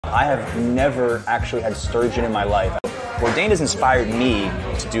I have never actually had sturgeon in my life. Bourdain has inspired me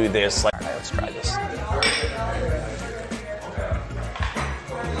to do this. Like, all right, let's try this.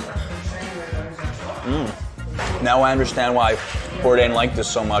 Now I understand why Bourdain liked this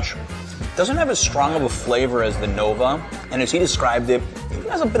so much. It doesn't have as strong of a flavor as the Nova, and as he described it, it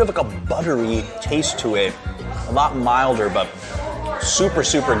has a bit of like a buttery taste to it. A lot milder, but super,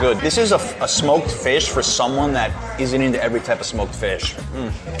 super good. This is a smoked fish for someone that isn't into every type of smoked fish.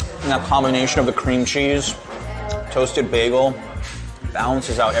 And that combination of the cream cheese, toasted bagel,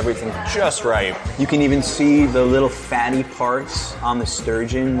 balances out everything just right. You can even see the little fatty parts on the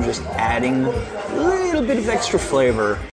sturgeon just adding a little bit of extra flavor.